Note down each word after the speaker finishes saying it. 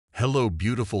Hello,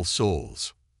 beautiful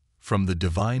souls. From the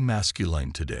divine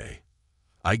masculine today,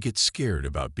 I get scared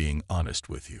about being honest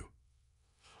with you.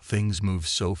 Things move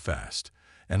so fast,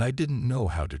 and I didn't know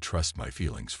how to trust my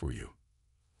feelings for you.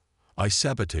 I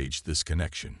sabotaged this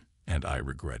connection, and I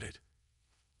regret it.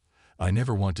 I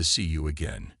never want to see you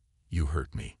again. You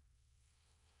hurt me.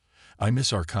 I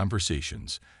miss our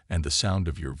conversations and the sound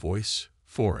of your voice,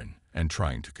 foreign and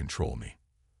trying to control me.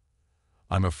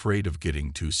 I'm afraid of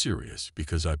getting too serious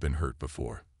because I've been hurt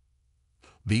before.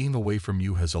 Being away from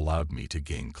you has allowed me to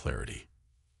gain clarity.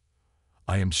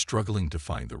 I am struggling to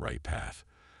find the right path.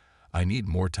 I need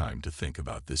more time to think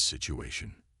about this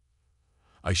situation.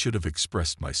 I should have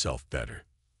expressed myself better.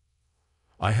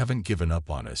 I haven't given up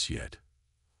on us yet.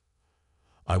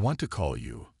 I want to call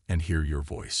you and hear your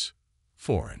voice,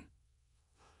 foreign.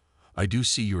 I do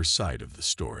see your side of the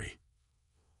story.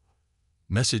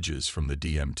 Messages from the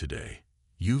DM today.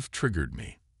 You've triggered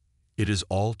me. It is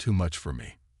all too much for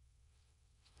me.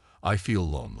 I feel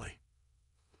lonely.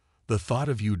 The thought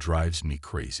of you drives me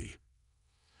crazy.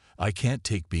 I can't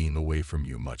take being away from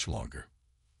you much longer.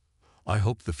 I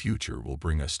hope the future will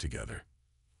bring us together.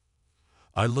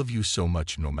 I love you so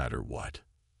much no matter what.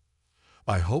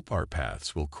 I hope our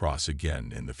paths will cross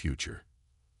again in the future.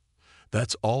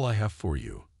 That's all I have for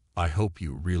you. I hope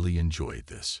you really enjoyed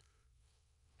this.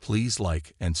 Please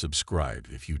like and subscribe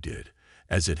if you did,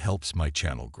 as it helps my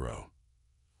channel grow.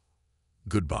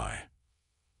 Goodbye.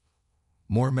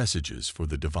 More messages for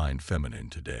the divine feminine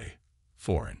today,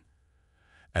 foreign.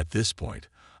 At this point,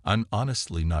 I'm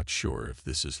honestly not sure if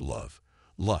this is love,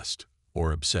 lust,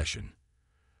 or obsession.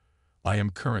 I am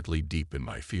currently deep in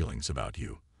my feelings about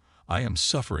you. I am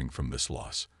suffering from this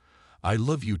loss. I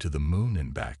love you to the moon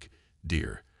and back,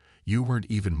 dear. You weren't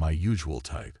even my usual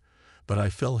type, but I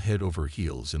fell head over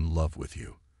heels in love with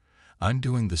you. I'm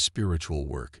doing the spiritual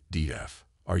work, DF.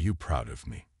 Are you proud of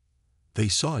me? They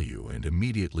saw you and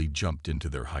immediately jumped into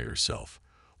their higher self.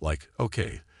 Like,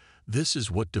 okay, this is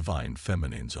what divine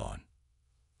feminine's on.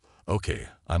 Okay,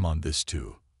 I'm on this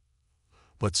too.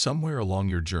 But somewhere along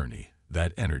your journey,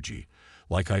 that energy,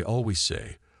 like I always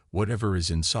say, whatever is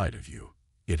inside of you,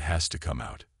 it has to come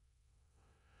out.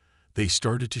 They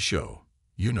started to show,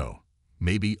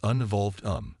 maybe unevolved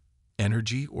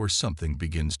energy or something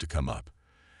begins to come up.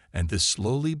 And this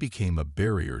slowly became a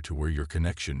barrier to where your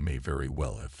connection may very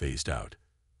well have phased out.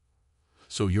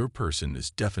 So your person is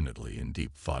definitely in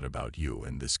deep thought about you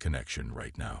and this connection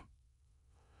right now.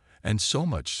 And so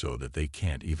much so that they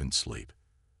can't even sleep.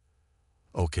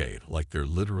 Okay, like they're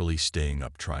literally staying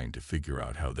up trying to figure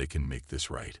out how they can make this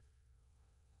right.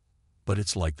 But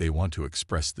it's like they want to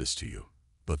express this to you,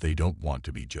 but they don't want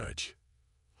to be judged.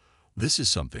 This is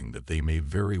something that they may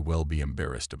very well be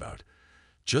embarrassed about,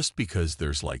 just because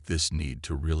there's like this need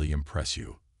to really impress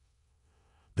you.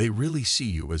 They really see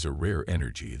you as a rare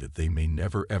energy that they may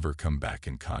never ever come back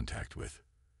in contact with.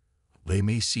 They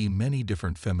may see many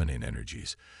different feminine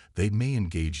energies. They may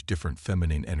engage different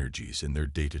feminine energies in their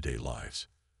day-to-day lives.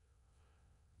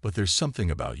 But there's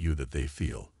something about you that they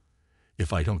feel,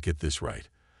 if I don't get this right,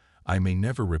 I may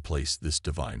never replace this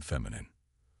divine feminine.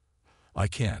 I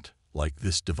can't, like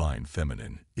this divine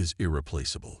feminine is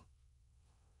irreplaceable.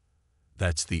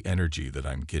 That's the energy that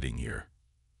I'm getting here.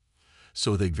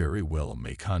 So they very well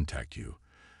may contact you.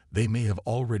 They may have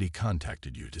already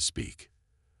contacted you to speak.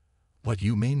 But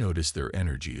you may notice their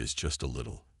energy is just a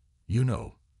little,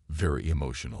 very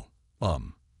emotional,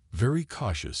 very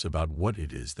cautious about what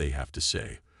it is they have to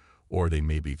say, or they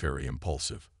may be very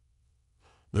impulsive.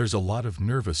 There's a lot of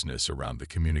nervousness around the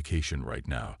communication right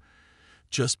now,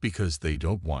 just because they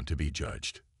don't want to be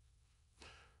judged.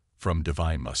 From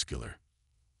divine muscular.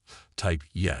 Type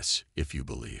yes if you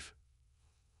believe.